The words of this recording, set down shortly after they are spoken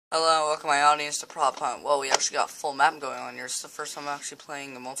Hello, welcome my audience to Prop Hunt. Well, we actually got full map going on here. This is the first time I'm actually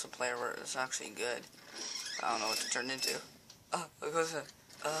playing the multiplayer where it's actually good. I don't know what to turn into. What was it?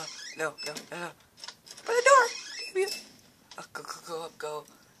 No. By the door! Damn you! Go up, go.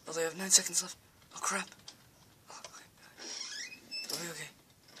 Oh, they have 9 seconds left. Oh, crap. Oh, okay.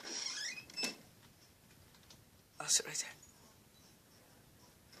 I'll sit right there.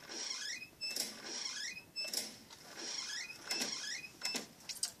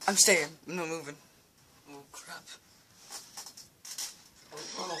 I'm staying. I'm not moving. Oh, crap.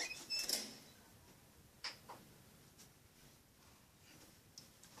 Oh.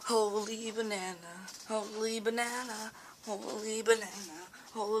 Holy banana, holy banana, holy banana,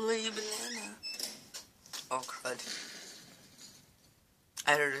 holy banana. Oh, crud.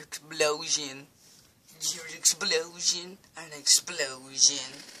 I heard an explosion. You heard an explosion? An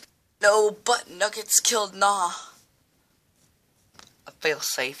explosion. No, butt nuggets killed Nah. I feel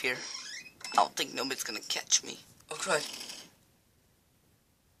safe here. I don't think nobody's gonna catch me. Oh, crud.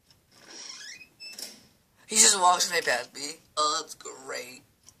 He just walks right past me. Oh, that's great.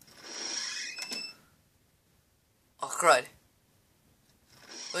 Oh, crud.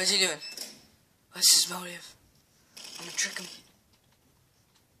 What is he doing? What's his motive? I'm gonna trick him.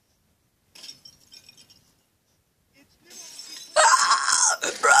 Ah!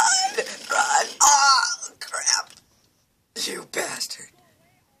 Run! Ah! Crap! You bastard!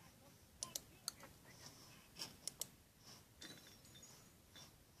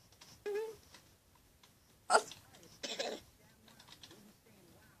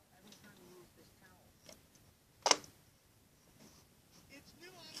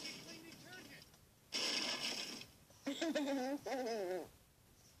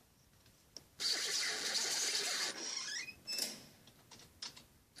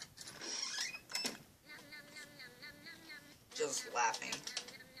 Just laughing.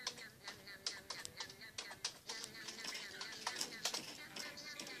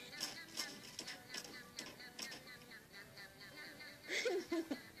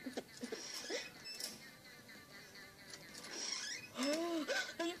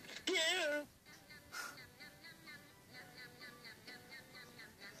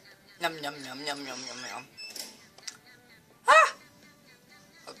 Yum yum yum yum yum yum yum. Ah!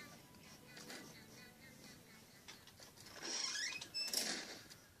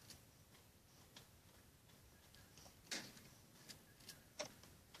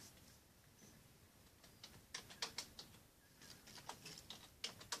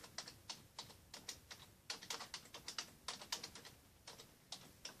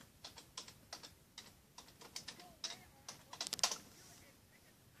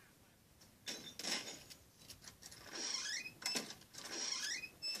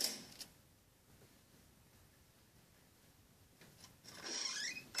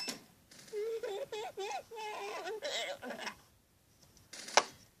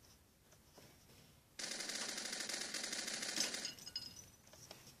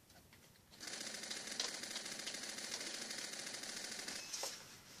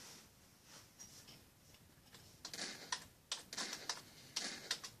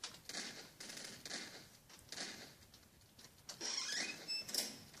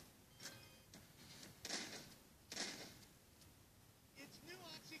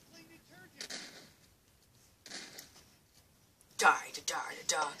 Die.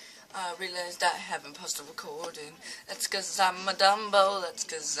 I realized that I haven't paused the recording. That's cause I'm a Dumbo,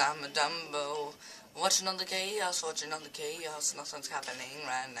 Watching on the chaos, nothing's happening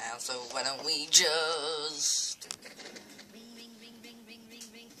right now, so why don't we just...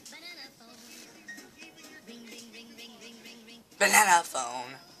 Banana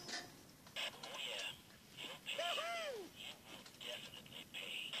phone.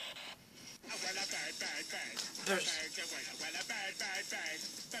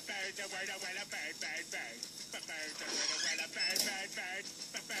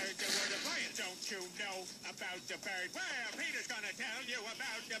 Don't you know about the bird? Well, Peter's gonna tell you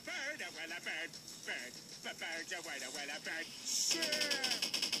about the bird. Well, a bird.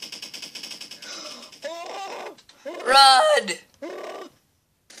 Run!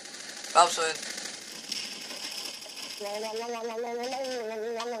 Robson.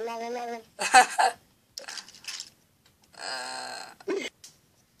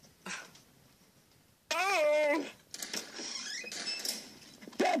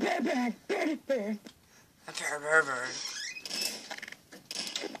 Bird.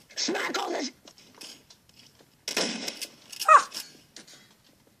 Smack all this. Ah!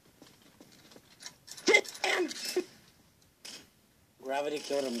 Gravity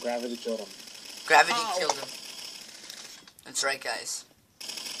killed him. Gravity killed him. That's right, guys.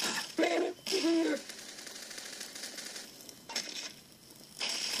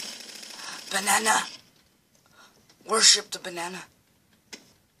 Banana! Worship the banana.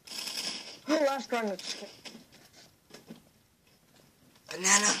 Oh, last one.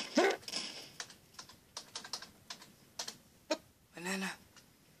 Banana. Banana.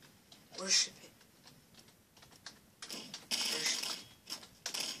 Worship it.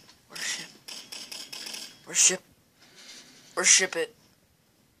 Worship. Worship. Worship it.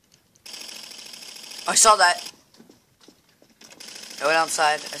 I saw that. I went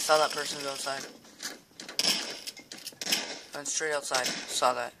outside. I saw that person go outside. Went straight outside.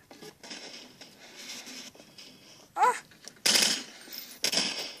 Saw that. Ah.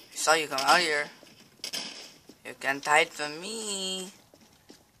 I saw you come out here. You can't hide from me.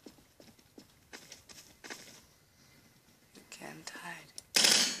 You can't hide.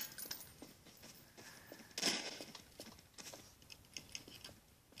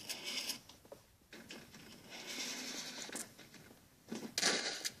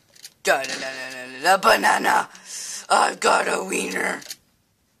 Da-da-da-da-da-da, banana! I've got a wiener!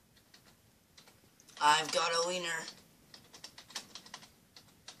 I've got a wiener.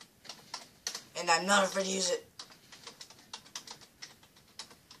 And I'm not afraid to use it.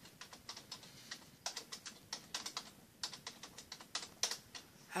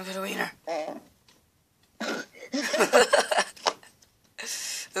 I've got a wiener.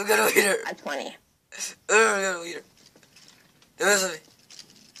 I've got a wiener. I'm 20. I've got a wiener. Listen to me.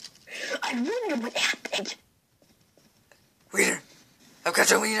 I wonder what happened. Wiener. I've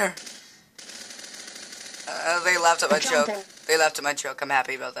got a wiener. They laughed at my joke. They laughed at my joke. I'm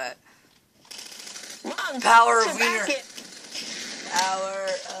happy about that. Mom, Power of it's a wiener. racket. Power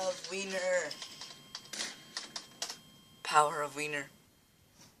of wiener. Power of wiener.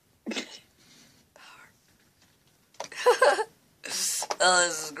 Power. Oh,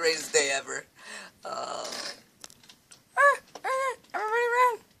 this is the greatest day ever. Everybody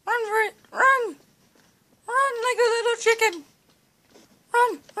run. Run for it. Run. Run like a little chicken.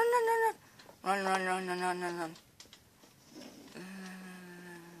 Run. Run, run, run, run. Run, run, run, run, run, run, run.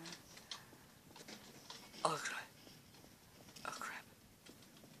 Oh, crap. Oh, crap.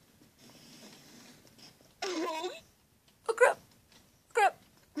 Oh, Oh, crap. Crap.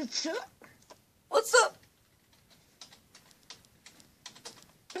 what's up? What's up?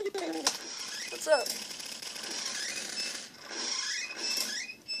 What's up?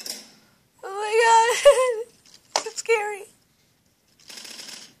 Oh my god. It's scary.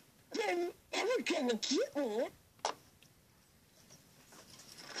 They're never gonna get me.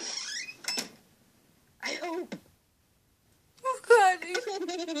 I hope. Oh god.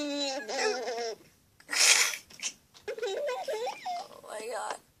 Oh my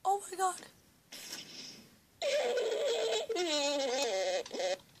god. Oh my god.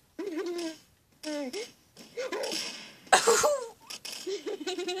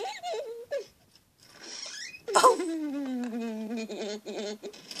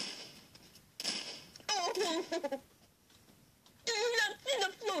 Not in a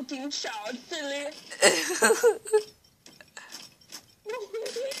floating shower, silly.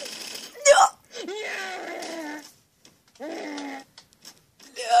 No. No.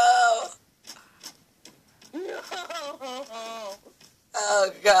 No.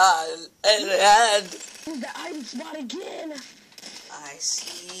 Oh god. And The item spot again. I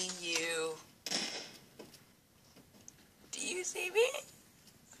see you. Do you see me?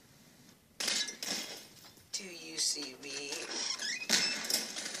 Do you see me?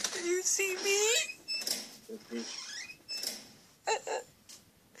 Do you see me?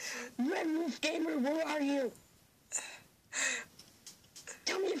 Red Wolf Gamer, where are you?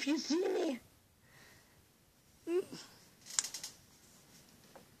 Tell me if you see me.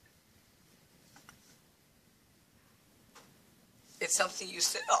 It's something you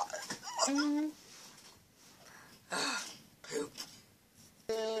said. Poop.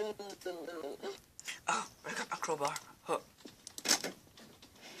 Oh, I got my crowbar. Huh.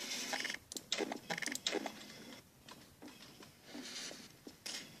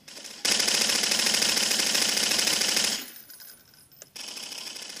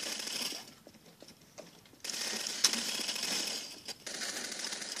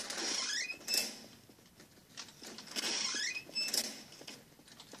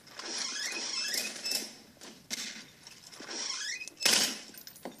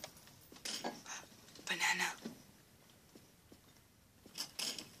 Banana.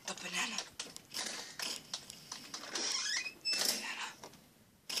 The banana. Banana.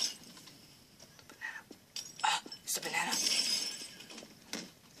 Banana. Ah, it's a banana.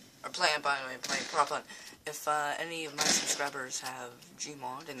 We're playing, by the way, playing prop hunt. if any of my subscribers have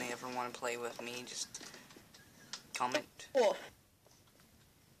Gmod and they ever want to play with me, just comment. Wolf.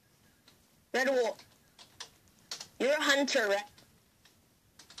 Red Wolf. You're a hunter, right?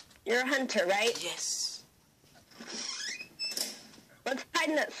 You're a hunter, right? Yes. Let's hide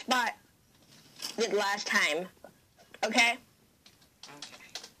in that spot we did last time. Okay?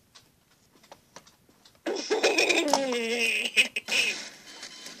 Okay.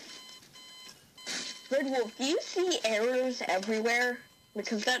 Red Wolf, do you see errors everywhere?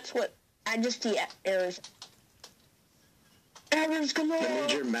 Because that's what I just see errors. Errors galore. You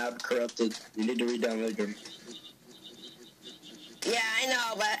need your map corrupted. You need to re-download your. Yeah, I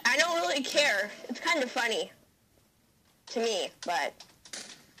know, but I don't really care. It's kind of funny to me, but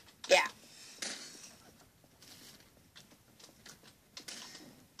yeah.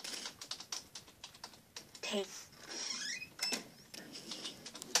 Take.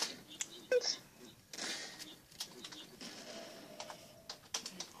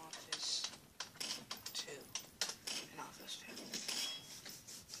 Office 2. In Office 2.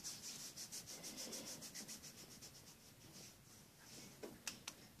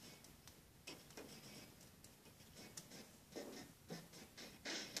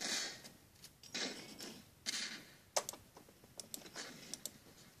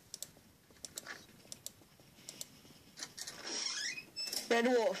 Red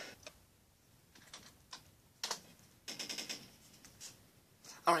Wolf.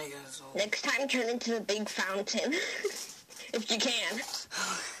 Alright, guys. Well, Next time, turn into the big fountain. If you can.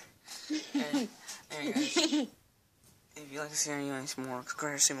 anyway, guys, if you'd like to see any more,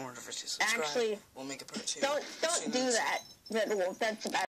 subscribe. Actually, We'll make a part 2. don't do that, Red Wolf. That's a bad